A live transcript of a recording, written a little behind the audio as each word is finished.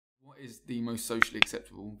is the most socially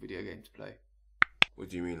acceptable video game to play? What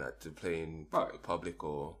do you mean, like to play in public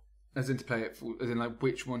or? As in to play it, as in like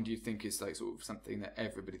which one do you think is like sort of something that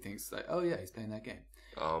everybody thinks like, oh yeah, he's playing that game?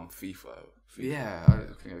 FIFA. Yeah,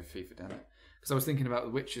 I think over FIFA, damn it. Because I was thinking about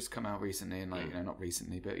The Witcher's come out recently, and like not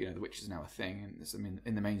recently, but The Witcher's now a thing, and it's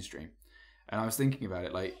in the mainstream. And I was thinking about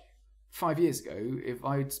it like 5 years ago, if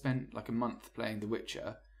I'd spent like a month playing The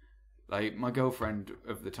Witcher, like my girlfriend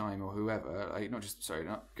of the time or whoever, like not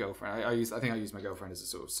girlfriend. I think I use my girlfriend as a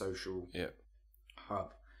sort of social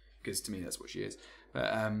hub, because to me that's what she is.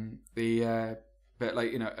 But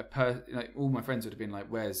like like all my friends would have been like,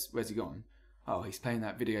 where's he gone? Oh, he's playing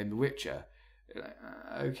that video game The Witcher. Like,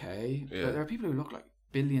 okay, but there are people who look like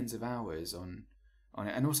billions of hours on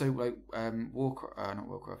it, and also like World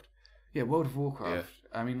of Warcraft.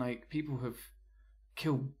 I mean, like people have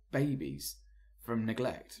killed babies from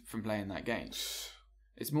neglect from playing that game.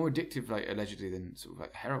 It's more addictive, like allegedly, than sort of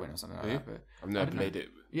like heroin or something like that. But I've never played it.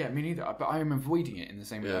 Yeah, me neither. But I am avoiding it in the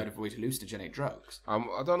same way I'd avoid hallucinogenic drugs.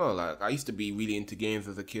 I don't know. Like I used to be really into games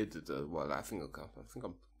as a kid. Well, I think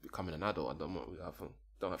I'm becoming an adult. I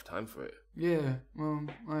don't have time for it. Yeah. Well,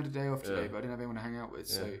 I had a day off today, but I didn't have anyone to hang out with.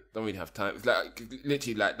 So don't really have time. It's like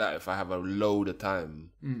literally like that. If I have a load of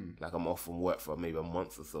time, like I'm off from work for maybe a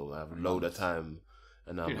month or so, I have a load of time.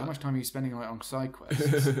 And dude, how much time are you spending like on side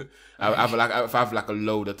quests? if I have like a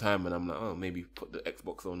load of time, and I'm like, oh, maybe put the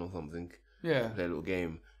Xbox on or something. Yeah, play a little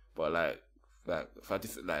game. But like if I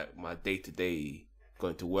just like my day to day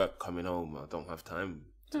going to work, coming home, I don't have time.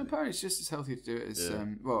 No, apparently it's just as healthy to do it as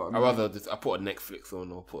well. I rather I put a Netflix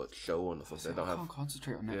on or put a show on or something. I can't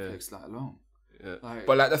concentrate on Netflix that long. Yeah.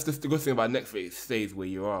 But like that's just the good thing about Netflix. It stays where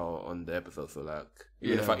you are on the episode. So like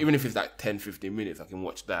even if it's like 10-15 minutes, I can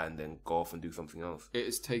watch that and then go off and do something else. It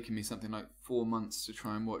has taken me something like 4 months to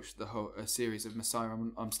try and watch the whole series of Messiah.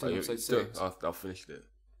 I'm still episode 6. I've finished it.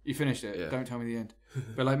 You finished it? Yeah. Don't tell me the end.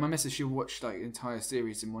 But like my missus, she'll watch like the entire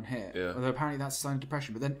series in one hit. Yeah. Although apparently that's a sign of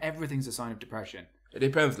depression. But then everything's a sign of depression. It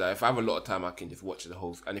depends. Like if I have a lot of time, I can just watch the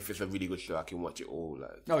whole. And if it's a really good show, I can watch it all.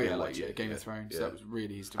 Like Game of Thrones. That was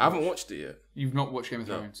really easy to watch. I haven't watched it yet. You've not watched Game of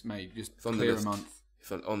Thrones, mate? Just clear a month.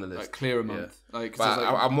 It's on the list. Like clear a month. But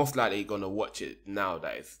I'm most likely gonna watch it now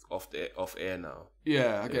that it's off air now.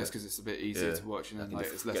 Yeah, I guess because it's a bit easier to watch and then like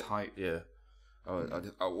it's less hype. Yeah.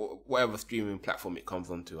 Whatever streaming platform it comes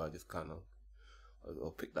onto, I just kind of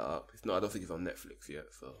I'll pick that up. It's not. I don't think it's on Netflix yet.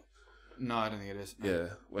 So. No, I don't think it is. No.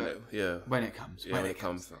 When it comes. When it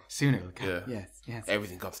comes. Soon it will come. Yeah. Yes.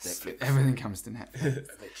 Everything comes to Netflix. Everything comes to Netflix.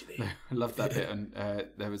 Eventually. No, I loved that bit. And I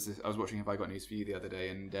was watching Have I Got News For You the other day,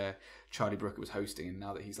 and Charlie Brooker was hosting, and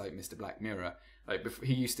now that he's like Mr. Black Mirror, like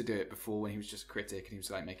he used to do it before when he was just a critic and he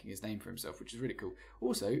was like making his name for himself, which is really cool.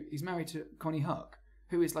 Also, he's married to Connie Huck,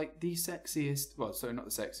 who is like the sexiest. Well, sorry, not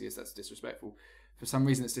the sexiest. That's disrespectful. For some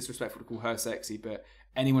reason, it's disrespectful to call her sexy, but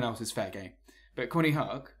anyone else is fair game. But Connie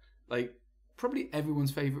Huck, like. Probably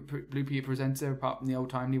everyone's favourite Blue Peter presenter, apart from the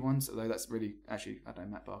old timely ones. Although that's really I don't know.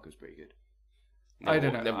 Matt Barker's pretty good. I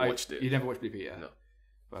don't know. Never watched it. You never watched Blue Peter? No.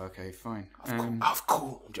 Well, okay, fine. Of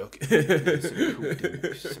course. I'm joking. So cool,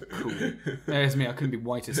 dude. So cool. There's me. I couldn't be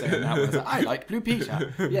whiter saying that. I like Blue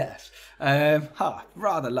Peter. Yes.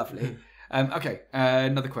 Rather lovely. Okay.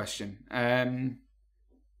 Another question.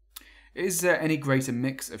 Is there any greater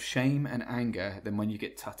mix of shame and anger than when you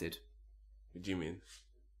get tutted? What do you mean?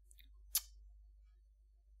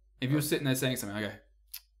 If you're sitting there saying something, I go,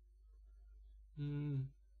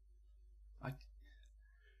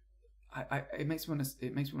 it makes me want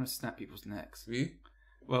to snap people's necks. Really?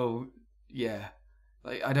 Well, yeah.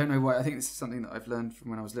 Like I don't know why. I think this is something that I've learned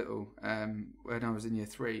from when I was little. When I was in year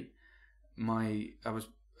 3, I was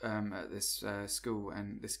at this school,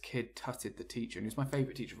 and this kid tutted the teacher, and he was my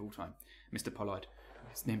favourite teacher of all time, Mr. Pollard.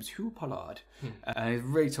 His name's Hugh Pollard. He's a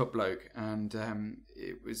really top bloke, and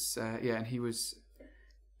it was and he was.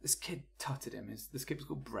 This kid tutted him. This kid was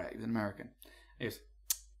called Brett. He was an American.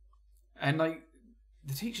 And like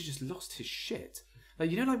the teacher just lost his shit.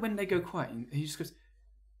 Like like when they go quiet, and he just goes,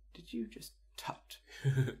 "Did you just tut?"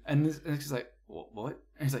 and it's like, "What?"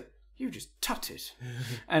 And he's like, "You just tutted."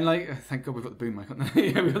 And like, thank God we've got the boom mic on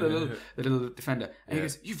there. We've got the little defender. And he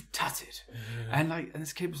goes, "You've tutted." And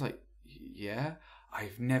this kid was like, "Yeah."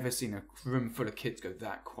 I've never seen a room full of kids go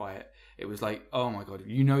that quiet. It was like, oh my God,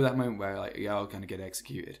 that moment where like, yeah, I'm gonna get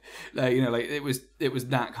executed. Like, like it was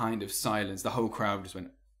that kind of silence. The whole crowd just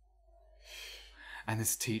went, and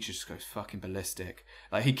this teacher just goes fucking ballistic.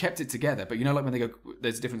 Like he kept it together, but like when they go,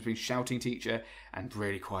 there's a difference between shouting teacher and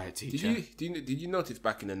really quiet teacher. Did you notice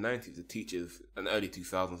back in the 90s, the teachers and early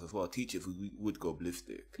 2000s as well, teachers would go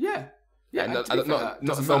ballistic? Yeah. Yeah, like,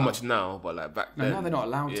 not so much now, but like back then. Now they're not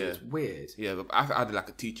allowed to. It's weird. Yeah, but I had like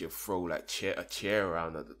a teacher throw like a chair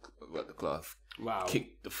around at the class. Wow.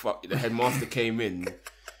 Kicked the headmaster came in.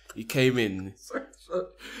 He came in.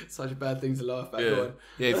 Such a bad thing to laugh at. Yeah.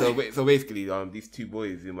 Yeah. So basically, these two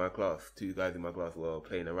guys in my class were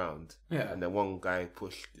playing around. Yeah. And then one guy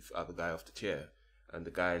pushed this other guy off the chair, and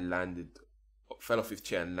the guy fell off his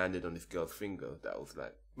chair and landed on this girl's finger that was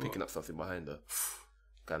like picking up something behind her.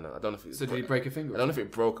 I don't know if it. So did he break a finger? I don't know if it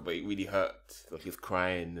broke, but it really hurt. So she was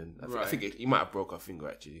crying, and I think he might have broke her finger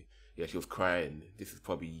actually. Yeah, she was crying. This is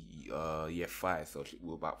probably year 5, so we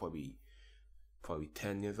were about probably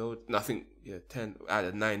 10 years old. No, I think 10.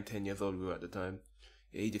 Either 9, 10 years old we were at the time.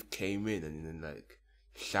 Yeah, he just came in and then like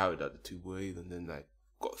shouted at the two boys, and then like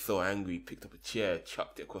got so angry, picked up a chair,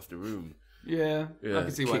 chucked it across the room. Yeah, I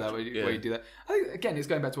can see why you do that. I think again, it's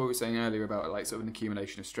going back to what we were saying earlier about like sort of an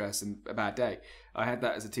accumulation of stress and a bad day. I had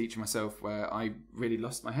that as a teacher myself, where I really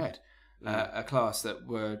lost my head. A class that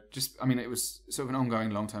were just, I mean, it was sort of an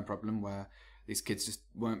ongoing long-term problem where these kids just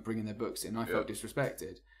weren't bringing their books in. I felt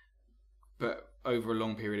disrespected, but over a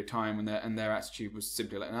long period of time, and their attitude was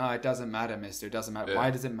simply like, "No, it doesn't matter, mister. It doesn't matter. Why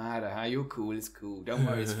does it matter? How you're cool is cool. Don't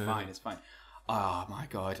worry, it's fine. It's fine." Oh my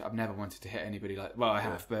God, I've never wanted to hit anybody like... Well, I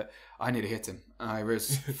have, but I nearly hit him. I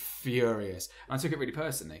was furious. And I took it really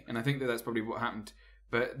personally. And I think that's probably what happened.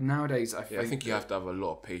 But nowadays, I think you have to have a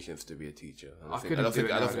lot of patience to be a teacher. I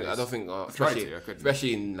don't think,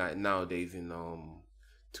 especially in like nowadays in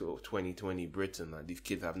 2020 Britain, like these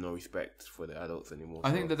kids have no respect for the adults anymore.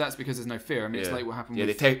 I think that's because there's no fear. I mean, it's like what happened. Yeah,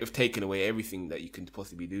 they've taken away everything that you can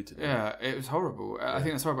possibly do to them. Yeah, it was horrible. I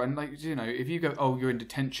think that's horrible. And like, you know, if you go, "Oh, you're in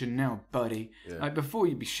detention now, buddy," like before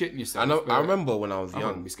you'd be shitting yourself. I remember when I was young. I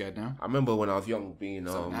wouldn't be scared now. I remember when I was young being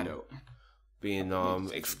an adult. Being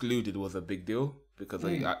excluded was a big deal. Because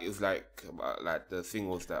it was like the thing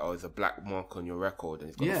was that it's a black mark on your record and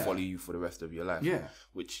it's going to follow you for the rest of your life. Yeah,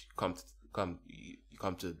 which you come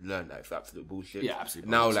to learn that it's absolute bullshit. Yeah,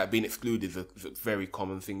 absolutely. Now, like being excluded is a very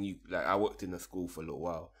common thing. I worked in a school for a little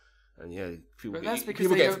while, and people. But that's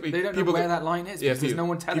because they don't know where that line is. Because there's no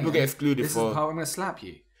one telling them. People get excluded this is how I'm going to slap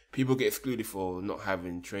you. People get excluded for not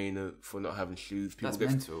having trainer, for not having shoes.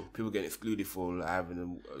 Mental. People get excluded for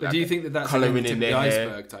having. But do you think that's colouring in their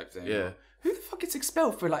iceberg type thing? Yeah. Who the fuck gets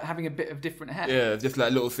expelled for like having a bit of different hair? Yeah, just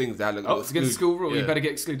like little things that it's against school rule. You better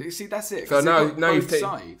get excluded. See, that's it. So now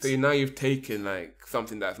you've taken like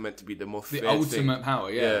something that's meant to be the most the ultimate power.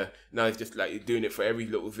 Yeah. Now it's just like you're doing it for every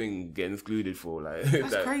little thing, getting excluded for like.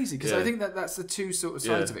 That's crazy because I think that's the two sort of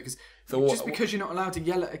sides of it. Because because you're not allowed to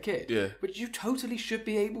yell at a kid, but you totally should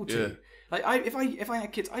be able to. Yeah. Like if I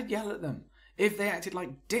had kids, I'd yell at them if they acted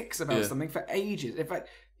like dicks about something for ages. In fact.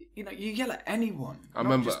 You know, you yell at anyone,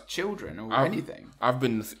 not just children or anything. I've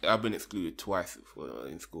been excluded twice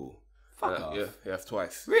in school. Fuck off. Yeah,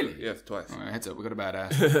 twice. Really? Yeah, twice. All right, heads up, we got a bad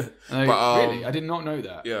ass. Really, I did not know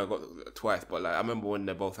that. Yeah, I got twice, but like I remember when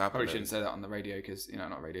they both happened. Probably shouldn't say that on the radio because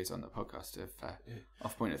not radio, it's on the podcast.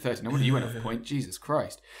 Off point at 30. No wonder you went off point. Jesus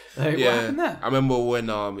Christ. What happened there? I remember when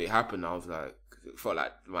it happened. I was like. It felt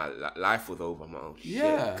like my life was over. I'm like, oh shit.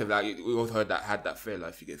 Yeah. Because like we all had that fear,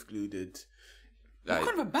 like if you get excluded. Like,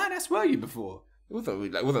 what kind of a badass were you before? It wasn't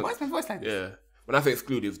really like. Why is my voice like this? Yeah. When I say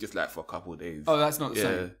excluded, it was just like for a couple of days. Oh, that's not the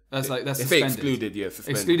same. That's they suspended. say excluded,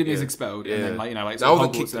 suspended. Excluded means expelled, and then like I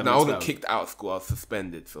wasn't kicked out of school. I was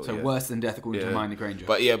suspended. So worse than death according to Hermione Granger.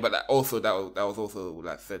 But that was also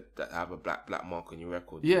like said that have a black mark on your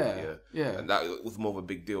record. Yeah. And that was more of a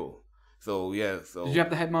big deal. So did you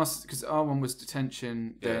have the headmaster? Because our one was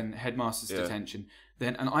detention, then headmaster's detention,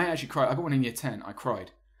 and I actually cried. I got one in year 10. I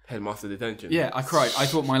cried. Headmaster detention. Yeah, I cried. I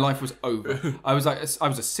thought my life was over. I was a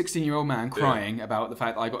 16-year-old man crying about the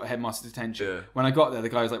fact that I got a headmaster detention. Yeah. When I got there, the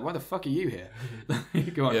guy was like, "Why the fuck are you here?"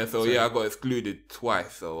 Go on. Yeah, I got excluded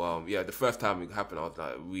twice. So the first time it happened, I was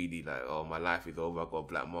like really like, "Oh, my life is over. I got a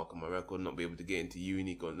black mark on my record. Not be able to get into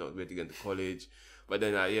uni. Not be able to get into college." But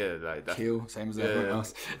then, that's kill, same as everyone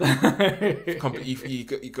else. You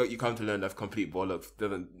come to learn that's complete bollocks.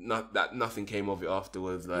 Nothing came of it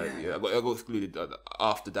afterwards. I got excluded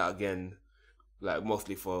after that again, like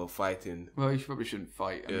mostly for fighting. Well, you probably shouldn't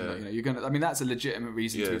fight. I mean, you're gonna. I mean, that's a legitimate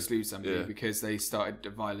reason to exclude somebody because they started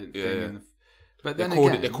a violent thing. But then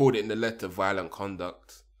they called it in the letter violent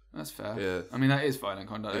conduct. That's fair. Yeah. I mean, that is violent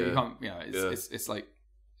conduct. You can't. It's like,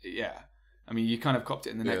 I mean, you kind of copped it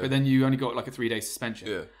in the neck, but then you only got like a 3-day suspension.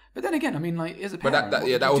 Yeah. But then again, I mean, like, as a parent,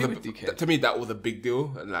 to me that was a big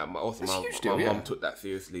deal, and like also my mum took that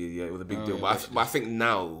seriously. Yeah, it was a big deal. But I think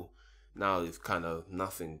now it's kind of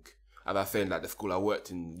nothing. as I was saying, like the school I worked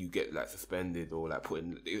in, you get like suspended or like put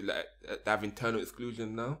in, like they have internal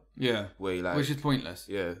exclusion now. Yeah. Where you, like, which is pointless.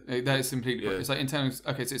 Yeah. That is completely pointless. It's like internal.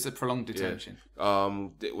 Okay, so it's a prolonged detention. Yeah.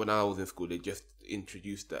 When I was in school, they just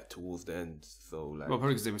introduced that towards the end. So like, well,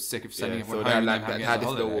 probably because they were sick of sending everyone so home. They had this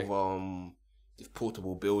little this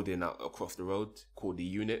portable building out across the road called the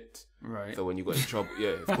unit. Right. So when you got in trouble,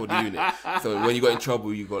 it's called the unit. So when you got in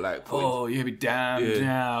trouble, you got like you'll be damned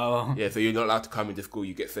now. Yeah, so you're not allowed to come into school.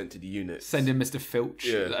 You get sent to the unit. Send in Mr. Filch.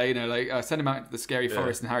 Yeah. Send him out to the scary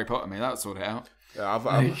forest in Harry Potter. That would sort it out. Yeah,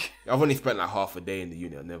 I've only spent like half a day in the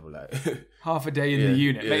unit. I never like half a day in the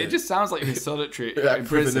unit. Mate, it just sounds like you're solitary in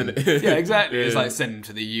prison. Yeah, exactly. It's like send him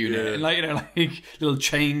to the unit, and like little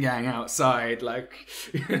chain gang outside. Like,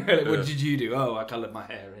 what did you do? Oh, I coloured my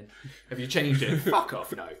hair in. Have you changed it? Fuck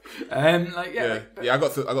off, no. I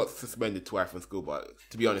got suspended twice from school, but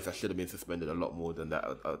to be honest, I should have been suspended a lot more than that.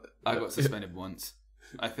 I got suspended once.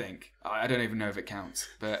 I think. I don't even know if it counts,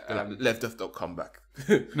 but let's just not come back.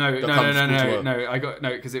 No. I got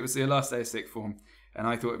because it was the last day of sixth form, and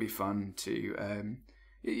I thought it'd be fun to.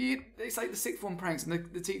 It's like the sixth form pranks,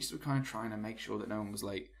 and the teachers were kind of trying to make sure that no one was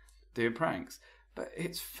like doing pranks, but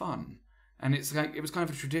it's fun, and it's like it was kind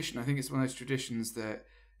of a tradition. I think it's one of those traditions that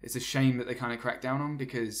it's a shame that they kind of crack down on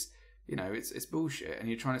because. It's bullshit, and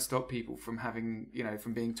you're trying to stop people from having,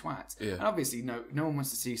 from being twats. Yeah. And obviously, no one wants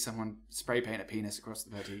to see someone spray paint a penis across the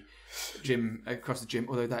bloody gym,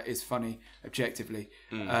 although that is funny objectively.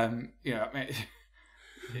 If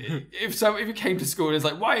you came to school and it's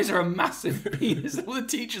like, why is there a massive penis? All the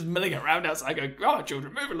teachers milling around outside going,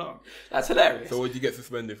 children, move along. That's hilarious. So what did you get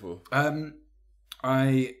suspended for?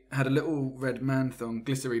 I had a little red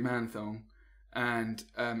glittery man thong, and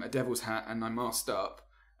a devil's hat, and I masked up.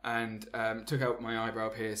 And took out my eyebrow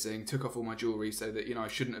piercing, took off all my jewellery so that, I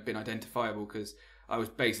shouldn't have been identifiable because I was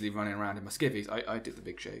basically running around in my skivvies. I did the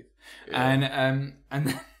big shave. Yeah.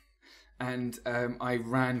 And I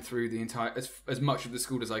ran through the entire, as much of the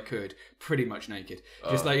school as I could, pretty much naked.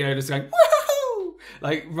 Just just going, woohoo!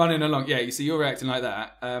 Like running along. Yeah, you see, you're acting like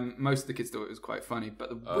that. Most of the kids thought it was quite funny, but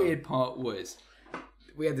the weird part was,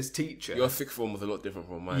 we had this teacher. Your sixth form was a lot different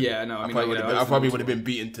from mine. Yeah, no, I probably would have been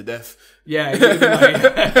beaten to death. Yeah, it would have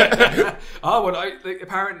been like,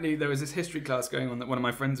 apparently there was this history class going on that one of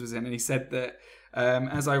my friends was in, and he said that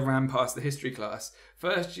as I ran past the history class,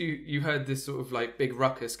 first you heard this sort of like big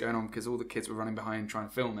ruckus going on because all the kids were running behind trying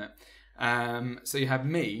to film it. So you had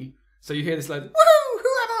me. So you hear this like, woo, who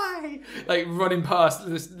am I? Like running past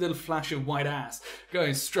this little flash of white ass,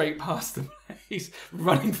 going straight past the place,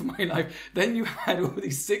 running for my life. Then you had all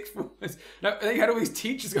these sixth formers. No, then you had all these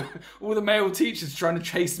teachers, all the male teachers trying to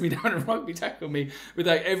chase me down and rugby tackle me, with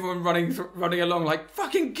like everyone running along like,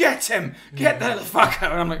 fucking get him, get the fucker.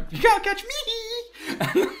 And I'm like, you can't catch me.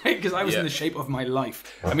 Because I was in the shape of my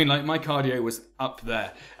life. I mean, like my cardio was up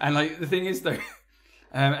there. And like the thing is though.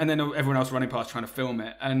 And then everyone else running past trying to film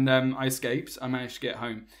it, and I escaped. I managed to get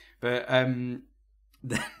home, but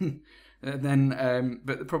but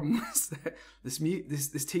the problem was that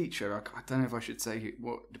this teacher. I don't know if I should say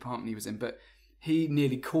what department he was in, but he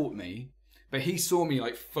nearly caught me. But he saw me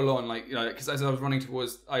like full on, because as I was running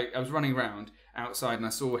towards, I was running around outside, and I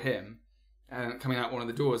saw him coming out one of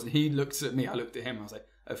the doors, and he looked at me. I looked at him. I was like,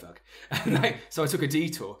 oh fuck. And so I took a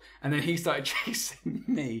detour, and then he started chasing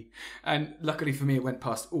me, and luckily for me it went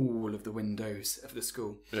past all of the windows of the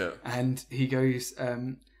school. Yeah. And he goes,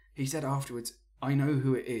 he said afterwards, I know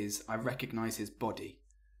who it is, I recognise his body.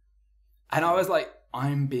 And I was like,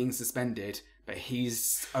 I'm being suspended, but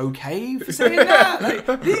he's okay for saying that.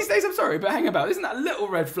 Like, these days, I'm sorry, but hang about. Isn't that a little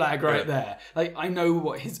red flag right there? Like, I know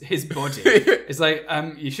what his body. It's like,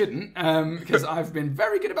 you shouldn't, because I've been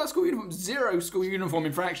very good about school uniform. 0 school uniform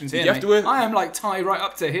infractions here. Did you have to wear? I am like tie right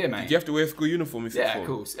up to here, mate. Did you have to wear school uniform in sixth form? Yeah, of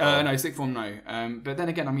course. No, sixth form, no. But then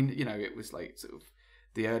again, I mean, it was like sort of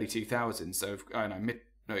the early 2000s, so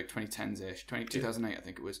 2010s-ish, 2008, I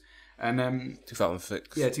think it was. And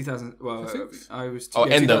 2006. Yeah, 2000. Well, I was.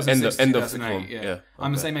 End of sixth form. Yeah. Okay.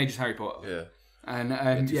 I'm the same age as Harry Potter. Yeah.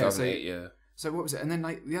 And 2008. Yeah. So what was it? And then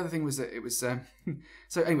like the other thing was that it was. So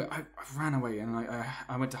anyway, I ran away and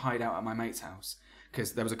I went to hide out at my mate's house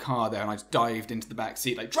because there was a car there, and I just dived into the back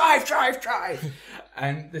seat like drive,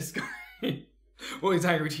 and this guy. All these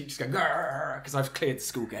angry teachers go, because I've cleared the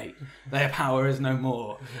school gate. Their power is no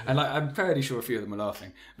more. And like, I'm fairly sure a few of them were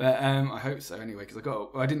laughing. But I hope so anyway, because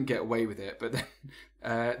I didn't get away with it. But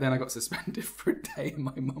then I got suspended for a day, and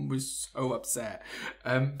my mum was so upset.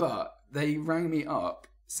 But they rang me up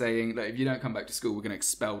saying that if you don't come back to school, we're going to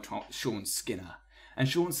expel Sean Skinner. And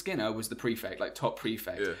Sean Skinner was the prefect, like top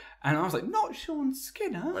prefect. Yeah. And I was like, not Sean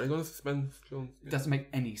Skinner. Why are they going to suspend Sean? It doesn't make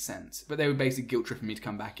any sense. But they were basically guilt tripping me to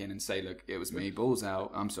come back in and say, look, it was me, balls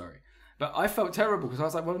out, I'm sorry. But I felt terrible because I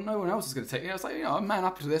was like, well, no one else is going to take it. I was like, I'm man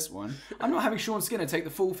up to this one. I'm not having Sean Skinner take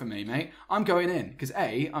the fall for me, mate. I'm going in because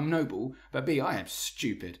A, I'm noble, but B, I am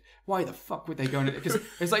stupid. Why the fuck would they go in? Because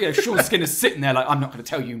it's like, Sean Skinner's sitting there like, I'm not going to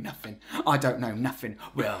tell you nothing. I don't know nothing.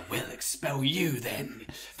 Well, we'll expel you then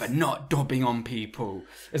for not dobbing on people.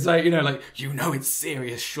 It's like, it's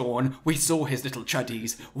serious, Sean. We saw his little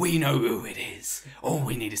chuddies. We know who it is. All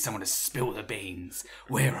we need is someone to spill the beans.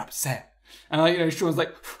 We're upset. And Sean's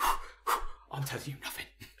like, I'll tell you nothing.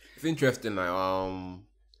 It's interesting,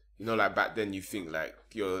 like back then you think like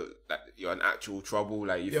you're in actual trouble,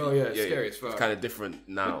 like you think, it's scary as fuck. It's kind of different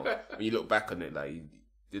now. When you look back on it, like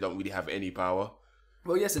they don't really have any power.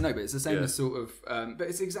 Well, yes and no, but it's the same as sort of, but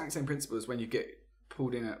it's the exact same principle as when you get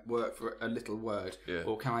pulled in at work for a little word,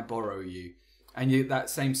 or can I borrow you? And that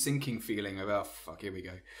same sinking feeling of, oh fuck, here we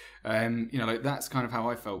go. That's kind of how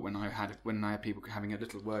I felt when I had people having a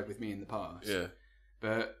little word with me in the past. Yeah,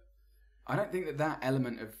 but I don't think that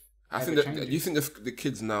element of you think the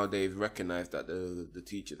kids nowadays recognise that the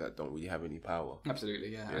teachers that don't really have any power.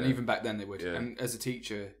 Absolutely, yeah. And even back then they would. Yeah. And as a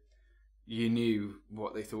teacher, you knew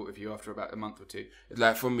what they thought of you after about a month or two.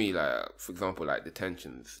 Like for me, like for example, like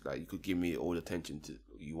detentions, like you could give me all the attention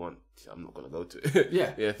you want. I'm not gonna go to it.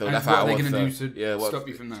 Yeah, yeah. So and that's what how are I they was. Going to do to stop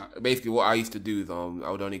you from that? Basically, what I used to do is I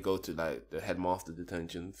would only go to like the headmaster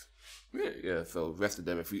detentions. Really? Yeah, so the rest of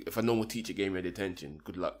them, if a normal teacher gave me a detention,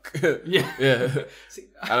 good luck. Yeah. Yeah.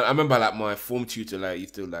 I remember like my form tutor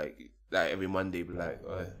used to like every Monday be like,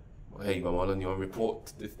 hey, Marlon, you're on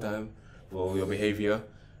report this time for your behaviour.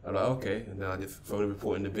 I'm like, okay, and then I just throw the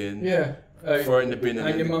report in the bin. Yeah. Throw it in the bin.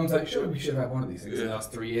 And your mum's like, sure, we should have had one of these things in the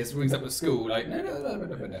last 3 years. Brings up at school, like, no.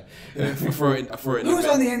 I throw it in the bin. Who's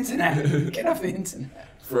on the internet? Get off the internet.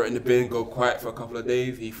 Throw it in the bin, go quiet for a couple of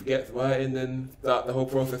days, he forgets about it, and then start the whole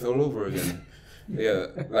process all over again. Yeah,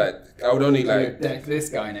 like, I would only deck this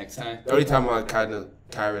guy next time. The only time I kind of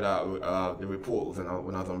carried out the report was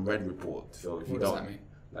when I was on red report. So if what does that mean?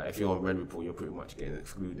 Like, if you're on red report, you're pretty much getting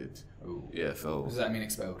excluded. Ooh. Yeah, so... Does that mean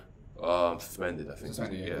expelled? Suspended, I think.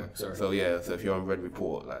 Suspended, yeah. Sorry. So if you're on red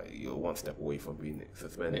report, like, you're one step away from being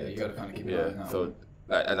suspended. Yeah, you got to kind of keep an eye on that. So,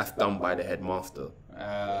 and that's done by the headmaster.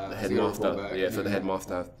 The headmaster, so the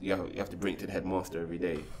headmaster, you have to bring it to the headmaster every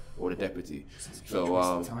day, or the deputy. So,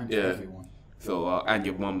 and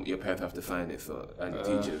your parents have to sign it, and the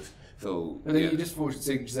teachers. So, and then you just forged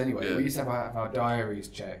signatures anyway. Yeah. We used to have our diaries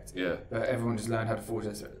checked. Yeah. But everyone just learned how to forge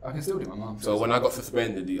it. I can still do my mum. So when I got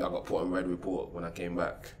suspended, I got put on red report when I came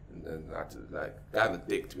back. And I had to, that was a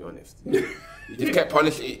dick, to be honest. He just kept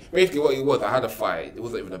punishing. Basically what it was, I had a fight. It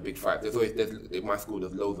wasn't even a big fight. In my school,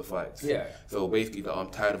 there's loads of fights. Yeah. So basically, I'm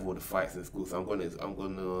tired of all the fights in school, so I'm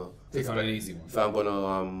gonna take on an easy one. So I'm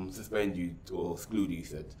gonna suspend you or exclude you, he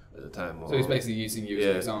said at the time. So he's basically using you as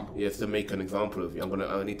an example. Yes, to make an example of you.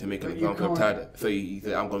 I need to make an example of Tyler. So he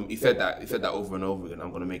said, he said that over and over again.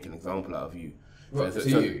 I'm gonna make an example out of you. Right, to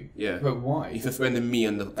you? Yeah. But why? He suspended me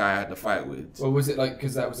and the guy I had the fight with. Well, was it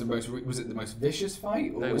because that was the most vicious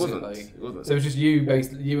fight? Or no, it wasn't. It wasn't. So it was just you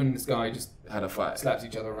and this guy just had a fight. Slapped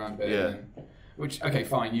each other around a bit. Yeah. Which, okay,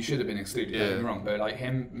 fine, you should have been excluded, don't get me wrong, but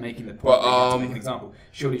him making the point, but, to make an example,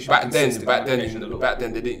 surely should back then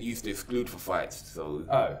they didn't used to exclude for fights, so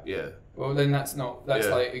yeah. Well, then that's so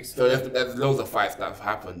there's loads of fights that have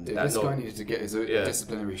happened. Dude, this guy needed to get his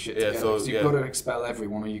disciplinary shit together. So you've got to expel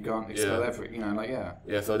everyone, or you can't expel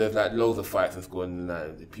Yeah, so there's loads of fights in school,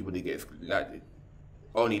 and people they get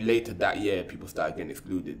only later that year people started getting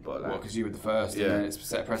excluded, but because you were the first, and then it's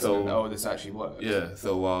set precedent. This actually works. Yeah,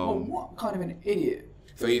 so what kind of an idiot?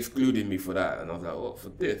 So he excluded me for that, and I was like, what for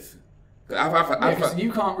this? Because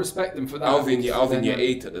you can't respect them for that. I was in year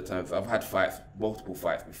 8 at the time, so I've had multiple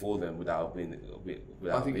fights before then without being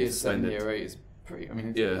I think year 7, year 8 is pretty. I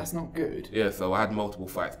mean, that's not good. Yeah, so I had multiple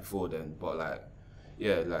fights before then, but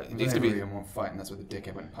it used to be in one fight, and that's where the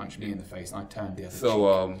dickhead went and punched me in the face, and I turned the other.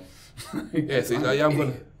 So so he's like, yeah, I'm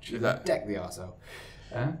gonna. He's like, deck the arsehole.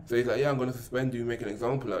 So he's like, yeah, I'm gonna suspend you, make an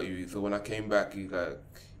example out of you. So when I came back, he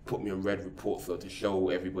put me on red report, so to show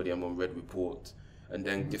everybody I'm on red report. And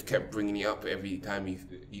then just kept bringing it up every time he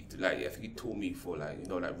taught me for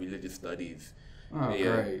religious studies. Oh,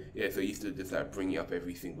 great. Yeah, so he used to just bring it up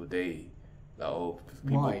every single day.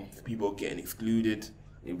 Why? People getting excluded.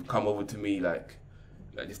 He would come over to me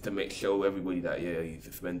just to show everybody that he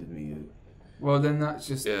suspended me. Well, then that's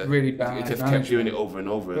just really bad. It just kept doing it over and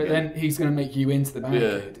over again. But then he's going to make you into the bad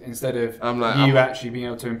kid instead of you actually being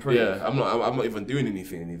able to improve. Yeah, I'm not even doing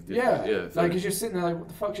anything. Like he's just sitting there like, what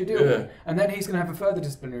the fuck's you doing? And then he's going to have a further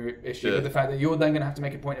disciplinary issue with the fact that you're then going to have to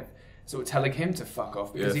make a point of sort of telling him to fuck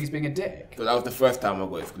off because he's being a dick. So that was the first time I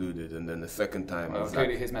got excluded, and then the second time I was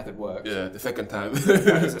clearly his method worked. Yeah, the second time.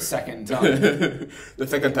 That was the second time. The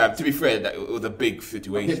second time, to be fair, that it was a big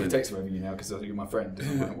situation. It protects over you now because you're my friend.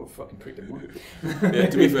 What fucking prick did what? Yeah,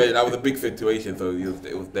 to be fair, that was a big situation, so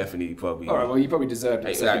it was definitely probably. Alright, well, you probably deserved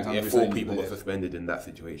it. Like, 4 people got suspended in that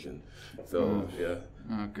situation. So, yeah.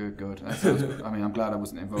 Oh, good God. That sounds good. I mean, I'm glad I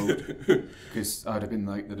wasn't involved because I'd have been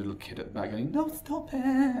like the little kid at the back going, no, stop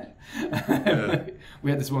it. We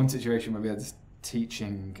had this one situation where we had this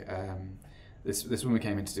teaching, this woman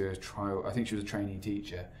came in to do a trial. I think she was a trainee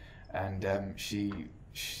teacher, and she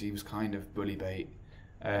was kind of bully bait.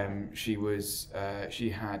 She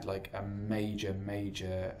had like a major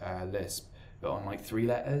lisp, but on like 3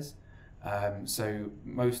 letters. So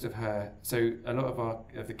a lot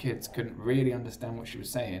of the kids couldn't really understand what she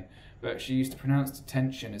was saying, but she used to pronounce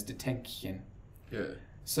detention as detention. Yeah.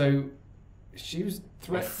 So she was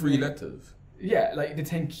threatening. 3 letters. Yeah, like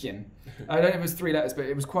detention. I don't know if it was 3 letters, but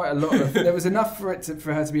it was quite a lot of. There was enough for her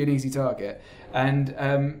to be an easy target, and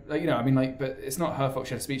but it's not her fault.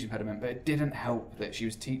 She had a speech impediment, but it didn't help that she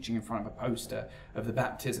was teaching in front of a poster of the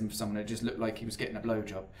baptism for someone who just looked like he was getting a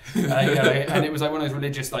blowjob, and it was like one of those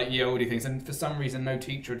religious like ye olde things. And for some reason, no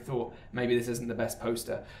teacher had thought maybe this isn't the best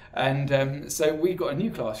poster, and so we got a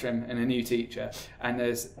new classroom and a new teacher,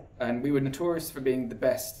 and we were notorious for being the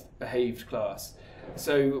best behaved class.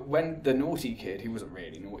 So when the naughty kid, who wasn't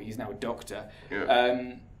really naughty, he's now a doctor,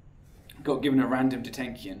 got given a random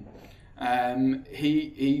detention,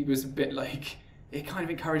 he was a bit like, it kind of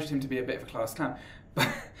encouraged him to be a bit of a class clown.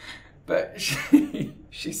 But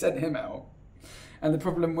she sent him out. And the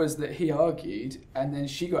problem was that he argued, and then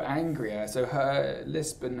she got angrier. So her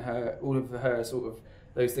lisp and all of her sort of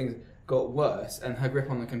those things got worse, and her grip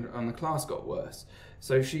on the class got worse.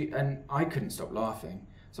 So I couldn't stop laughing,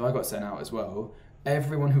 so I got sent out as well.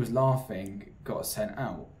 Everyone who was laughing got sent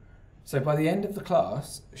out. So by the end of the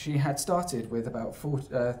class, she had started with about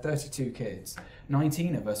 32 kids.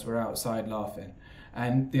 19 of us were outside laughing.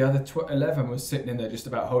 And the other 11 was sitting in there just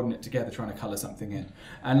about holding it together, trying to colour something in.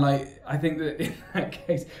 And I think that in that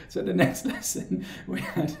case, so the next lesson,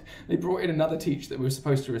 they brought in another teacher that we were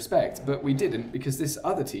supposed to respect, but we didn't because this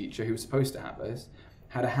other teacher who was supposed to have us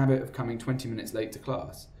had a habit of coming 20 minutes late to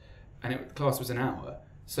class. And the class was an hour.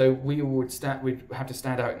 So we'd have to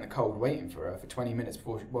stand out in the cold waiting for her for 20 minutes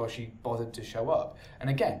while she bothered to show up. And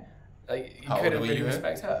again, you couldn't really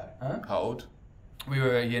respect her. Huh? How old? We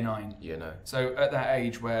were year 9. Year 9. So at that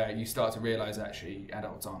age where you start to realise actually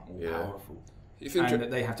adults aren't all powerful. And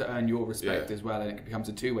that they have to earn your respect as well, and it becomes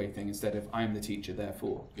a two-way thing instead of I'm the teacher,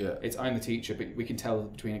 therefore. Yeah. It's I'm the teacher, but we can tell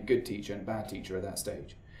between a good teacher and a bad teacher at that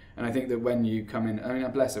stage. And I think that when you come in, I mean,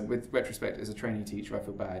 bless her, with retrospect, as a trainee teacher, I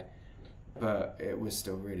feel bad. But it was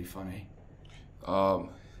still really funny.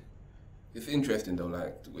 It's interesting though,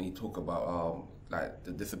 like when you talk about like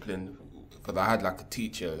the discipline, because I had like a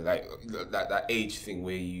teacher, like that age thing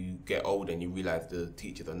where you get older and you realize the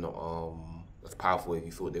teachers are not as powerful as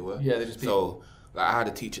you thought they were. Yeah, they're just so. Like I had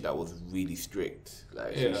a teacher that was really strict.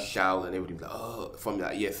 Like she would shout and everybody was like, oh, from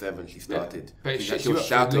like year 7 she started. Yeah. But she was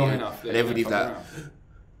shouting and everybody's like.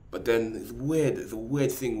 But then it's weird. It's a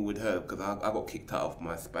weird thing with her because I got kicked out of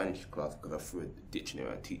my Spanish class because I threw a dictionary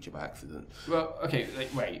at a teacher by accident. Well, okay,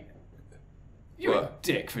 wait. You're a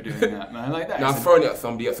dick for doing that, man. Like that. No, I was throwing it at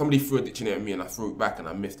somebody. Somebody threw a dictionary at me and I threw it back and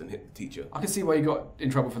I missed and hit the teacher. I can see why you got in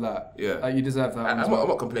trouble for that. Yeah. You deserve that. I'm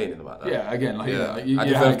not complaining about that. Yeah, again, I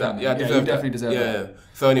deserve that. Yeah, I deserve you definitely deserve that. Yeah.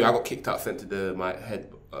 So anyway, I got kicked out, sent to my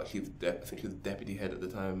head. I think she was the deputy head at the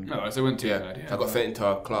time. No, so it wasn't too bad. Yeah. So I got sent into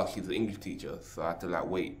her class. She's an English teacher, so I had to like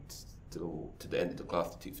wait to the end of the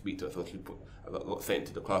class to speak to her. So I got sent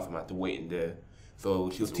into the classroom. I had to wait in there. So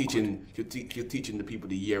she was teaching. She was teaching the people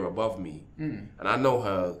the year above me, and I know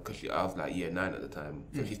her because I was like year 9 at the time.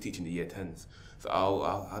 So she's teaching the year 10s. So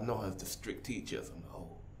I know her as the strict teacher. So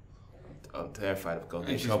I'm terrified of going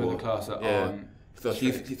in trouble. With the class so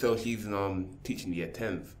she's teaching the year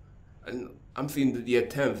 10s, and I'm seeing the year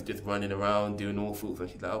 10s just running around doing all sorts.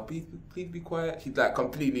 And she's like, "Oh, please be quiet." She's like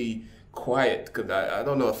completely quiet because I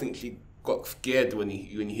don't know. I think she got scared when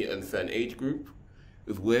you hit a certain age group. It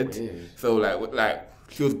was weird. So like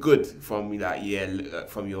she was good from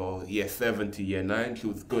from your year 7 to year 9. She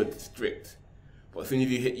was good, strict. But as soon as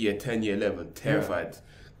you hit year 10, year 11, terrified,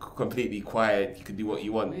 completely quiet. You could do what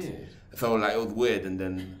you want. Weird. So like it was weird. And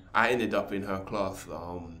then I ended up in her class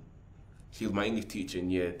she was my English teacher in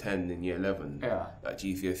year 10 and year 11 at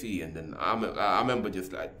GCSE, and then I remember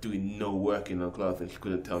just like doing no work in her class, and she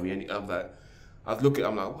couldn't tell me any. I'm like, I'm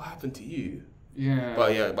like, what happened to you? Yeah.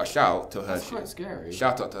 But shout out to her. That's quite scary.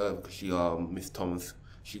 Shout out to her because she, Miss Thomas,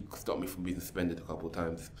 she stopped me from being suspended a couple of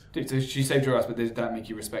times. So she saved your ass, but did that make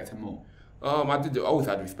you respect her more? I always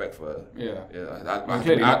had respect for her. Yeah.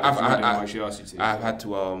 Yeah. She asked you to. I've had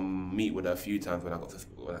to meet with her a few times when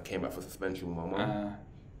I came back for suspension with my mum.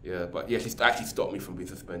 Yeah, but yeah, she actually stopped me from being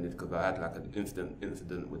suspended because I had like an incident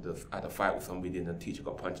with I had a fight with somebody and the teacher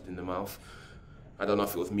got punched in the mouth. I don't know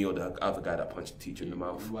if it was me or the other guy that punched the teacher in the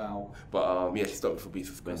mouth. Wow. But yeah, she stopped me from being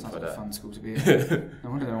suspended for that. That's a fun school to be in. No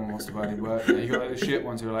wonder no one wants to bloody work. You got like the shit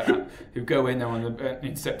ones who are like who go in there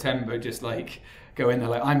in September, just like go in there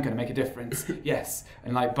like, I'm going to make a difference. Yes,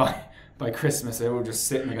 and like by Christmas they're all just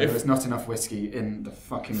sitting there going, there's not enough whiskey in the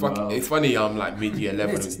fucking world. It's funny, I'm like mid-year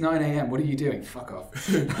 11. It's 9 a.m, what are you doing? Fuck off.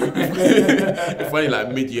 It's funny,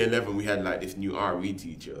 like mid-year 11 we had like this new RE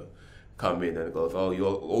teacher come in and goes,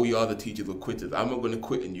 all your other teachers were quitters. I'm not going to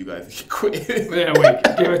quit and you guys should quit. Yeah, wait,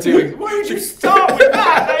 give her 2 weeks. Why would you start with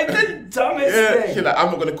that? That's the dumbest thing. She's like,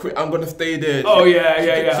 I'm not going to quit, I'm going to stay there. Oh yeah.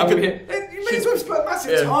 You may as well just put a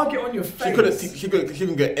massive target on your face. She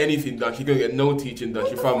couldn't get anything done. She couldn't get no teaching done.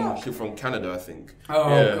 She's from Canada, I think. Oh,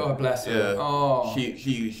 yeah. God bless her. Yeah. Oh. She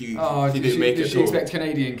didn't make it. Did she expect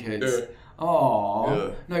Canadian kids? Yeah.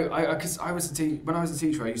 Oh. Yeah. No, because when I was a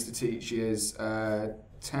teacher, I used to teach years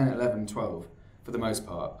 10, 11, 12 for the most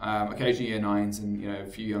part. Occasionally year 9s and a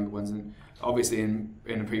few younger ones, and obviously in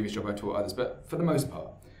a previous job I taught others. But for the most part,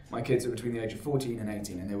 my kids are between the age of 14 and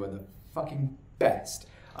 18, and they were the fucking best.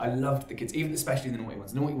 I loved the kids, even especially the naughty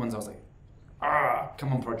ones. The naughty ones, I was like,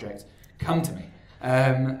 come on, project, come to me.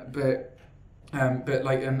 But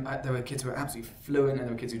there were kids who were absolutely fluent, and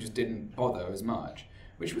there were kids who just didn't bother as much,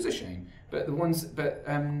 which was a shame. But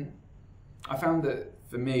I found that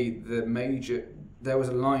for me, there was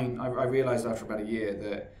a line. I realised after about a year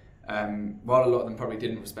that while a lot of them probably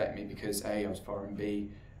didn't respect me because A, I was foreign,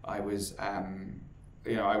 B, I was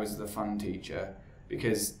I was the fun teacher.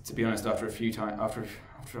 Because to be honest, after a few times, after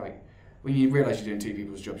like when you realise you're doing two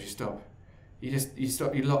people's jobs, you stop. You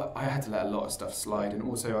stop. I had to let a lot of stuff slide, and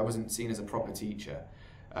also I wasn't seen as a proper teacher.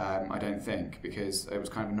 I don't think, because it was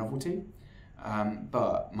kind of a novelty.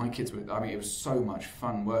 But my kids were. I mean, it was so much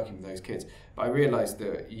fun working with those kids. But I realised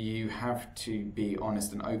that you have to be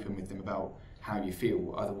honest and open with them about how you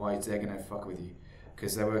feel. Otherwise, they're gonna fuck with you.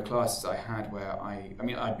 Because there were classes I had where I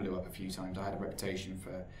blew up a few times. I had a reputation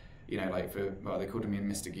for. They called me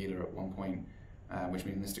Mr. Geeler at one point, which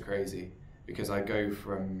means Mr. Crazy, because I go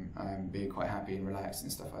from being quite happy and relaxed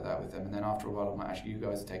and stuff like that with them, and then after a while I'm like, actually, you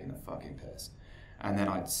guys are taking the fucking piss, and then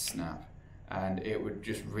I'd snap, and it would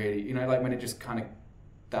just really, when it just kind of,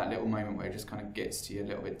 that little moment where it just kind of gets to you a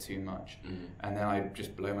little bit too much, and then I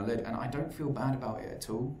just blow my lid, and I don't feel bad about it at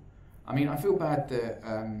all. I mean, I feel bad that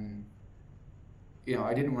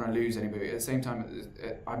I didn't want to lose anybody. At the same time,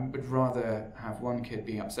 I would rather have one kid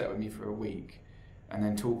be upset with me for a week and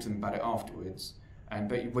then talk to them about it afterwards.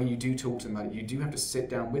 But when you do talk to them about it, you do have to sit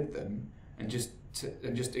down with them and just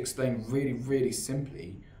explain really, really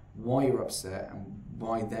simply why you're upset and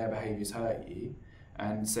why their behaviours hurt you,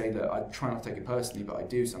 and say that I try not to take it personally, but I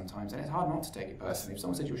do sometimes, and it's hard not to take it personally. If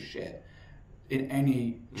someone says you're shit in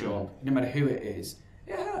any job, no matter who it is,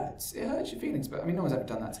 it hurts. It hurts your feelings. But I mean, no one's ever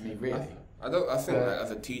done that to me, really. I think that as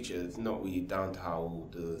a teacher, it's not really down to how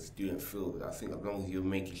the student feels. I think as long as you're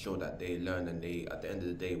making sure that they learn and they, at the end of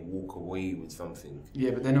the day, walk away with something. Yeah,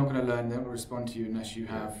 but they're not going to learn. They're not going to respond to you unless you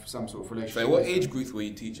have some sort of relationship. So, what age groups were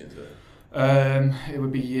you teaching to? It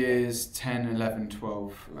would be years 10, 11,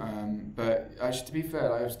 12. But actually, to be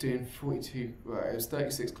fair, I was doing 42. It was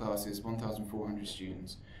 36 classes, 1,400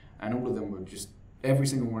 students, and all of them were just. Every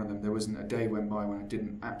single one of them, there wasn't a day went by when I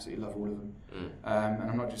didn't absolutely love all of them.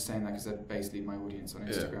 And I'm not just saying that because they're basically my audience on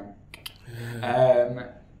Instagram.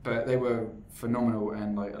 Yeah. But they were phenomenal,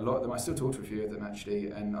 and like a lot of them, I still talk to a few of them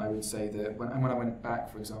actually. And I would say that when I went back,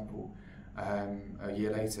 for example, a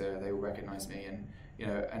year later, they all recognised me, and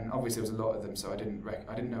and obviously there was a lot of them, so I didn't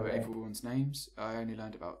know everyone's names. I only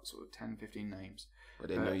learned about sort of 10, 15 names. But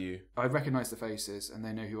they know you. I recognised the faces, and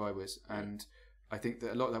they know who I was, and. I think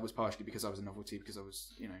that a lot of that was partially because I was a novelty, because I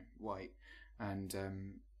was, white, and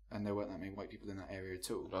there weren't that many white people in that area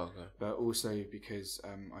at all. Oh, okay. But also because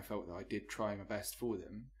I felt that I did try my best for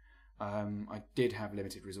them. I did have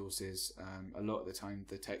limited resources. A lot of the time,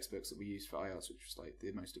 the textbooks that we used for IELTS, which was like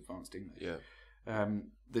the most advanced English,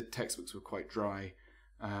 the textbooks were quite dry,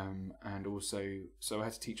 and also so I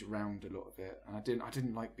had to teach around a lot of it, and I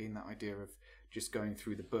didn't like being that idea of just going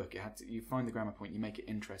through the book. You find the grammar point, you make it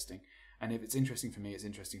interesting. And if it's interesting for me, it's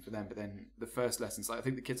interesting for them. But then the first lessons, like I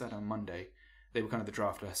think the kids I had on Monday, they were kind of the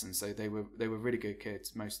draft lessons, so they were really good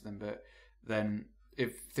kids, most of them. But then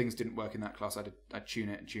if things didn't work in that class, I'd tune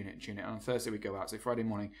it. And on Thursday we'd go out. So Friday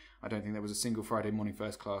morning, I don't think there was a single Friday morning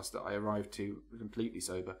first class that I arrived to completely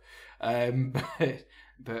sober. But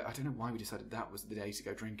I don't know why we decided that was the day to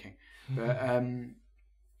go drinking. But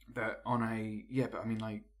on a but I mean,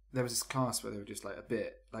 like, there was this class where they were just like a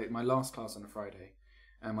bit like my last class on a Friday,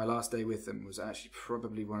 and my last day with them was actually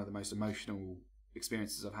probably one of the most emotional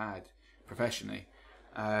experiences I've had professionally.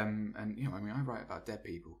 And you know, I mean, I write about dead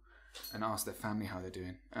people and ask their family how they're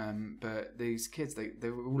doing. But these kids, they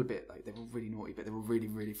were all a bit like, they were really naughty, but they were really,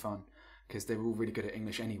 really fun because they were all really good at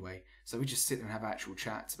English anyway. So we just sit there and have actual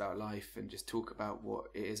chats about life and just talk about what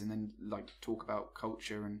it is, and then like talk about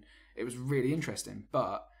culture, and it was really interesting.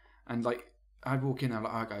 And like I'd walk in, I'm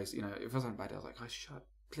like, oh guys, you know, if I was on a bad day, I was like, guys,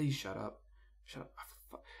 please shut up,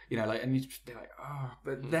 you know, like, and you'd be like, oh,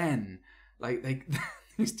 but then like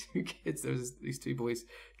these two kids, these two boys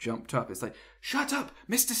jumped up. It's like, shut up!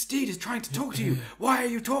 Mr. Steed is trying to talk to you. Why are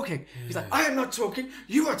you talking? He's like, I am not talking.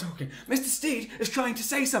 You are talking. Mr. Steed is trying to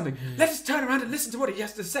say something. Let us turn around and listen to what he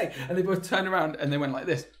has to say. And they both turned around and they went like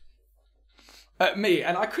this at me,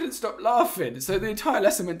 and I couldn't stop laughing. So the entire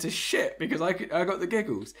lesson went to shit because I got the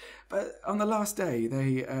giggles. But on the last day,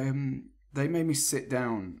 they made me sit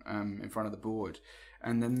down in front of the board.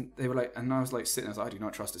 And then they were like, and I was like sitting, I was like, I do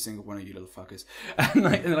not trust a single one of you little fuckers. And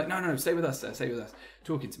they're like, no, stay with us, sir, stay with us,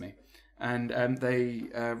 talking to me. And they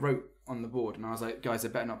wrote on the board, and I was like, guys, there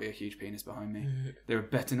better not be a huge penis behind me. There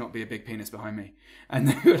better not be a big penis behind me. And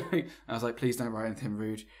they were like, I was like, please don't write anything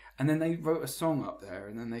rude. And then they wrote a song up there,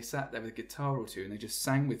 and then they sat there with a guitar or two, and they just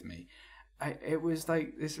sang with me. It was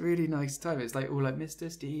like this really nice time. It's like all like,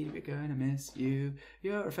 Mr. Steed, we're gonna miss you.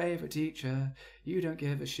 You're a favourite teacher. You don't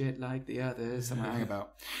give a shit like the others. Something I hang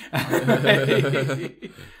about.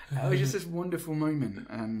 It was just this wonderful moment,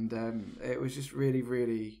 and it was just really,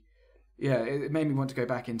 really, it made me want to go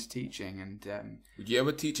back into teaching. And would you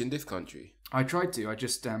ever teach in this country? I tried to. I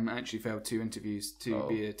just actually failed 2 interviews to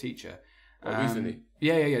be a teacher. Recently?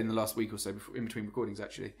 Yeah, in the last week or so, in between recordings,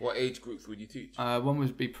 actually. What age groups would you teach? One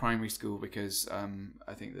would be primary school, because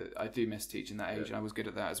I think that I do miss teaching that age, and I was good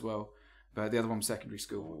at that as well. But the other one was secondary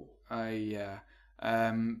school. But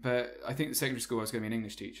I think the secondary school I was going to be an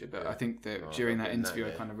English teacher, but I think that during that interview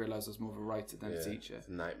I kind of realised I was more of a writer than a teacher. It's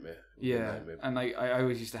a nightmare. And I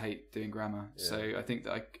always used to hate doing grammar, so I think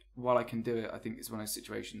that while I can do it, I think it's one of those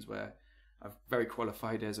situations where I'm very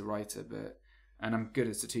qualified as a writer, and I'm good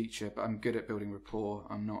as a teacher, but I'm good at building rapport.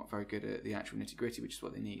 I'm not very good at the actual nitty-gritty, which is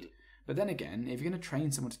what they need. But then again, if you're going to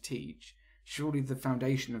train someone to teach, surely the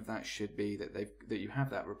foundation of that should be that you have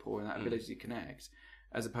that rapport and that ability to connect,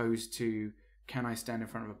 as opposed to, can I stand in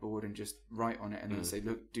front of a board and just write on it and then say,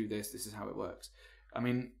 look, do this is how it works. I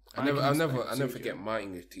mean, I'll never forget my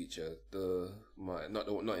English teacher.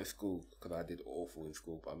 Not in school, because I did awful in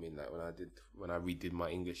school. But I mean, like when I redid my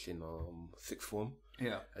English in sixth form.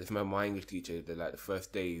 Yeah. I just remember my English teacher. The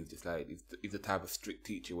first day, was just like he's the type of strict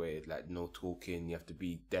teacher where it's like no talking. You have to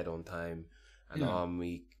be dead on time. And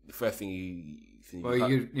the first thing you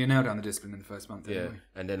nailed down the discipline in the first month. Anyway.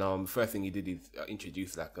 And then the first thing he did is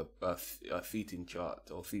introduce like a seating chart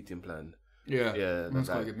or seating plan. Yeah, that's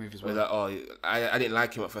quite a good move as well. Like, I didn't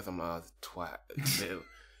like him at first. I'm like, twat.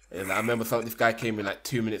 And I remember this guy came in like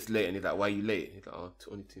 2 minutes late, and he's like, "Why are you late?" He's like, "Oh,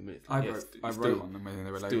 only 2 minutes." I wrote on them when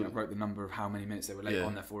they were late. I wrote the number of how many minutes they were late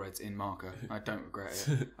on their foreheads in marker. I don't regret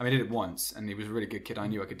it. I mean, I did it once, and he was a really good kid. I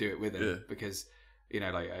knew I could do it with him because, it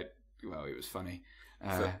was funny.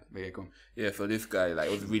 But yeah, go on. Yeah, so this guy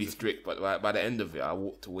it was really strict, but by the end of it, I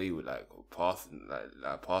walked away with passed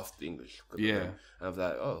English. And I was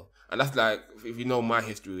like, oh, and that's like, if you know my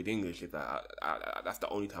history with English, is that that's the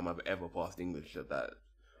only time I've ever passed English at that.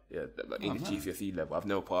 Yeah, English GCSE level. I've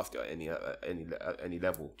never passed it at any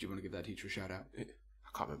level. Do you want to give that teacher a shout out? I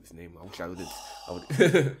can't remember his name. I wish I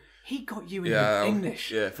would. He got you in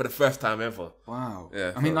English. Yeah, for the first time ever. Wow.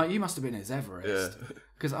 Yeah. I mean, you must have been his Everest.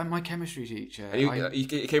 Because I'm my chemistry teacher. And he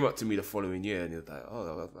came up to me the following year, and he was like,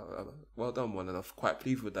 "Oh, well done, man," and I was quite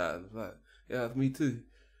pleased with that. And I was like, "Yeah, me too."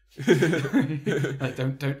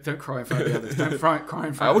 Don't cry in front of the others. Don't cry in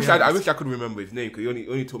front of the others. I wish I could remember his name, because he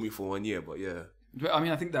only taught me for 1 year. But yeah. But I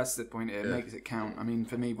mean, I think that's the point. It makes it count. I mean,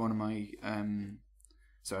 for me, one of my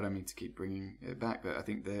so I don't mean to keep bringing it back, but I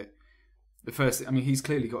think that the first, I mean, he's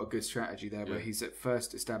clearly got a good strategy there, where he's at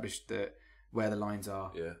first established that where the lines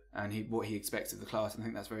are, and what he expects of the class, and I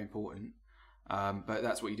think that's very important. But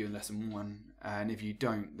that's what you do in lesson 1, and if you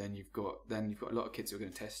don't, then you've got a lot of kids who are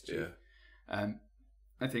going to test you.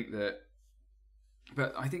 I think that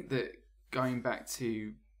going back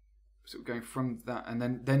to sort of going from that, and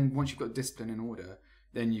then once you've got discipline in order,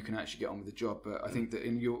 then you can actually get on with the job. But I think that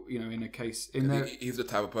in your, in a case, he's the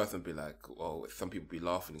type of person to be like, well, some people be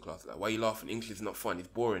laughing in class, like, why are you laughing? English is not fun. It's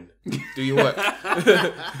boring. Do your work.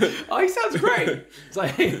 Oh, he sounds great. It's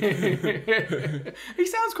like he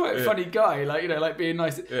sounds quite a funny guy. Like, like being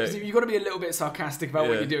nice. You've got to be a little bit sarcastic about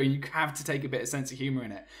what you're doing. You have to take a bit of sense of humor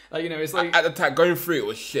in it. Like, it's like at the time going through it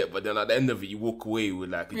was shit, but then at the end of it, you walk away with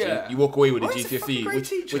like you walk away with a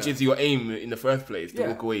GCSE, which is your aim in the first place, to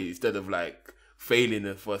walk away instead of like failing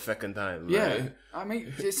it for a second time. Yeah, I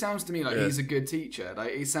mean, it sounds to me like he's a good teacher. Like,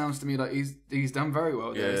 it sounds to me like he's done very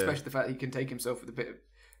well there, especially the fact that he can take himself with a bit of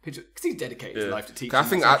picture, because he's dedicated his life to teaching. I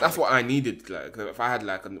think that's what I needed. Like, if I had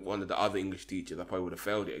like one of the other English teachers, I probably would have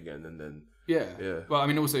failed it again, and then Well, I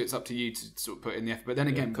mean, also it's up to you to sort of put in the effort. But then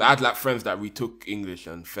again, I had like friends that retook English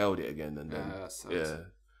and failed it again, and then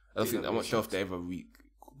I'm not sure if they ever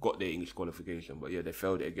got their English qualification, but they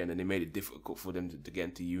failed it again, and they made it difficult for them to get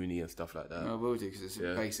into uni and stuff like that. I will do, because it's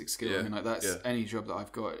a basic skill. I mean, like that's any job that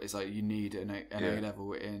I've got. It's like you need an A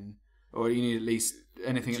level in, or you need at least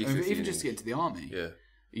anything, even just to get into the army. Yeah,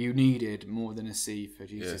 you needed more than a C for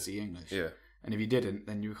GCSE English. Yeah, and if you didn't,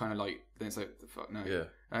 then you were kind of like, then it's like, the fuck no. Yeah,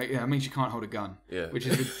 it means you can't hold a gun. Yeah, which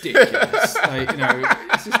is ridiculous.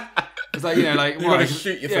 It's just. It's like, like, you gotta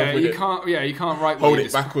shoot yourself with it. You can't write. Hold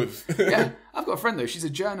it backwards. I've got a friend though. She's a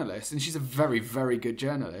journalist, and she's a very, very good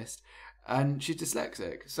journalist, and she's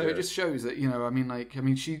dyslexic. So it just shows that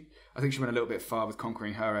I think she went a little bit far with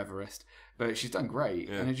conquering her Everest, but she's done great,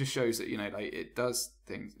 and it just shows that like it does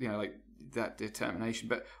things, like that determination,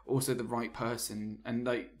 but also the right person. And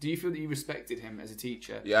like, do you feel that you respected him as a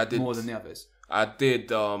teacher? Yeah, I did. More than the others. I did,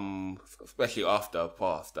 especially after I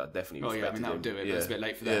passed. I definitely respected him. I mean, that'll do it. But it's a bit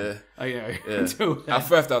late for them. Until then. At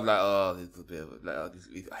first, I was like, oh, this is a bit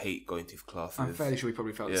of, I hate going to his classes. I'm fairly sure he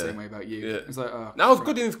probably felt the same way about you. It's like, no, I was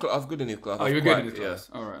good in his class. I was good in his class. Oh, you were good in his class.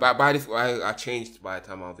 All right. But by this, I changed by the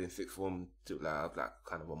time I was in sixth form to I was like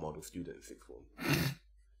kind of a model student in sixth form.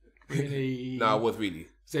 Really? No, I was really.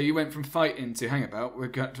 So you went from fighting to hang about. We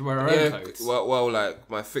got to wear our own clothes. Well, like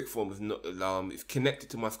my sixth form was not. It's connected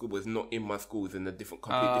to my school, but it's not in my school. It's in a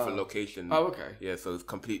completely different location. Oh, okay. Yeah, so it's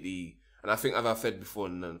completely. And I think, as I said before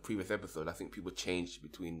in the previous episode, I think people change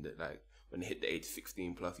between when they hit the age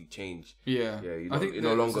 16 plus, you change. Yeah. I think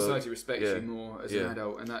no longer society respects you more as an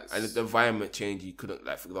adult, and that's. And the environment change. You couldn't,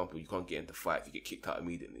 like, for example, you can't get into fights. You get kicked out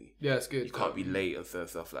immediately. Yeah, it's good. You can't be late and certain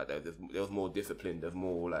stuff like that. There was more discipline. There's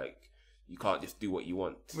more like. You can't just do what you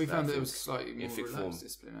want. We found that it was slightly more relaxed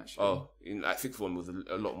discipline, actually. Oh, in like sixth form was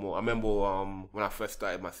a lot more. I remember when I first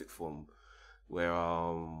started my sixth form, where I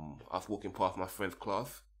was walking past my friend's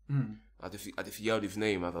class. I just yelled his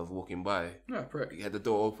name as I was walking by. Yeah, prick. He had the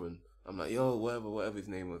door open. I'm like, yo, whatever his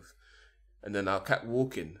name was. And then I kept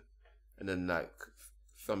walking, and then like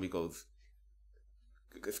somebody goes,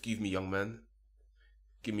 "Excuse me, young man,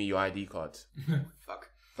 give me your ID card." Fuck.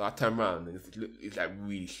 So I turn around and it's like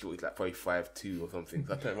really short. It's like probably 5'2" or something.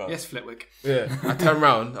 So I turn around. Yes, Flitwick. Yeah. I turn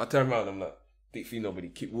around. I'm like, didn't see nobody.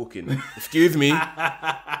 Keep walking. Excuse me.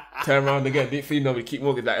 Turn around again. Didn't see nobody. Keep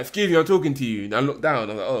walking. Like, excuse me, I'm talking to you. And I look down.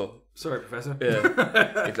 I'm like, oh. Sorry, Professor.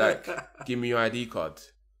 Yeah. It's like, give me your ID card.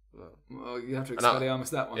 Well, you have to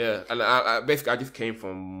Expelliarmus that one. Yeah. And I basically, I just came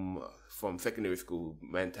from secondary school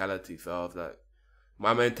mentality. So I was like,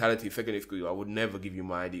 my mentality in secondary school, I would never give you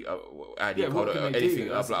my ID card or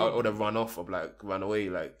anything. I would have run off or run away,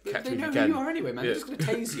 catch me if you can. They know who you are anyway, man. They're just going to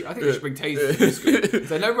tase you. I think they should bring tasers to school.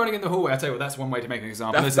 So no running in the hallway. I tell you what, that's one way to make an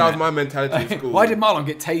example. That was my mentality in school. Why did Marlon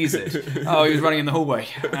get tasered? Oh, he was running in the hallway,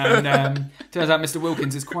 and turns out Mr.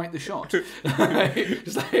 Wilkins is quite the shot. Just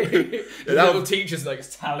the little teachers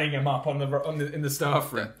tallying him up in the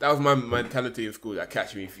staff room. That was my mentality in school.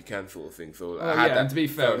 Catch me if you can, sort of thing. So and to be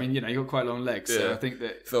fair, I mean, you got quite long legs, so I think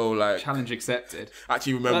that challenge accepted. I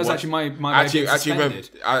actually remember. That was actually my I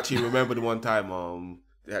actually remember the one time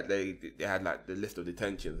they had the list of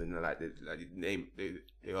detentions, and they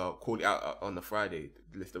called it out on the Friday,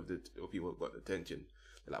 the list of the people who got detention.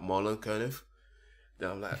 They're like Marlon Kerniff.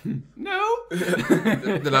 Then I'm like no.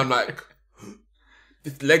 Then I'm like,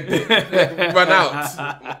 just legged it, run out.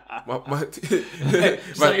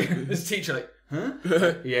 This teacher huh?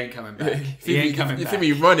 He ain't coming back. You see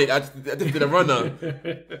me run it. I just did a runner.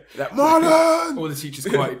 Like, Marlon! All the teachers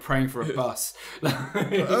quietly praying for a bus.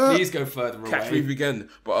 Please go further away. Catch me if you can.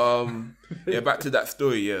 But back to that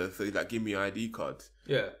story. Yeah, so he's like, give me your ID card.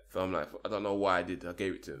 Yeah. So I'm like, I don't know why I did. I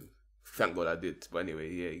gave it to him. Thank God I did. But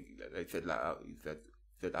anyway, they said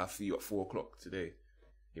I'll see you at 4:00 today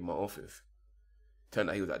in my office. Turned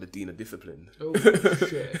out he was like the dean of discipline. Oh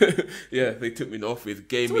shit! Yeah, they took me in the office.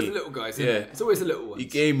 It's always the little guys, isn't it? It's always the little ones. He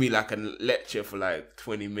gave me like a lecture for like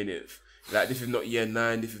 20 minutes. Like, this is not year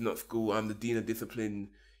 9. This is not school. I'm the dean of discipline.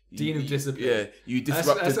 Dean of discipline. Yeah, you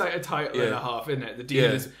disrupted. That's like a title and a half, isn't it? The dean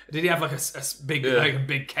of discipline. Did he have like a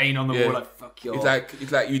big cane on the wall? Like, fuck you.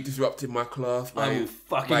 It's like you disrupted my class by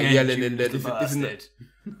fucking yelling in there. This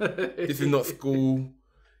is not school.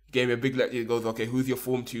 Gave me a big lecture. He goes, okay, who's your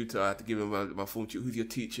form tutor? I had to give him my form tutor. Who's your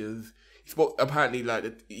teachers? He spoke, apparently,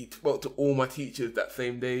 like, he spoke to all my teachers that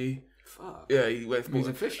same day. Fuck. Yeah, he went. He's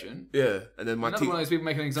efficient. Yeah, and then my another one of those people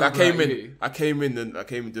making an so example. I came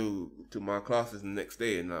in to my classes the next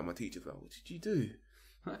day, and like, my teacher's like, "What did you do?"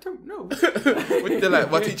 I don't know. They're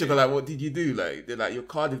like, my teacher go like, "What did you do?" Like, they're like, "Your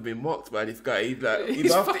card has been marked by this guy." He's like,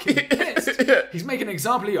 he's fucking pissed. Yeah. He's making an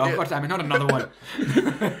example of you. Oh, God damn it, not another one.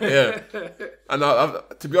 Yeah,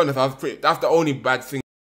 and to be honest, that's the only bad thing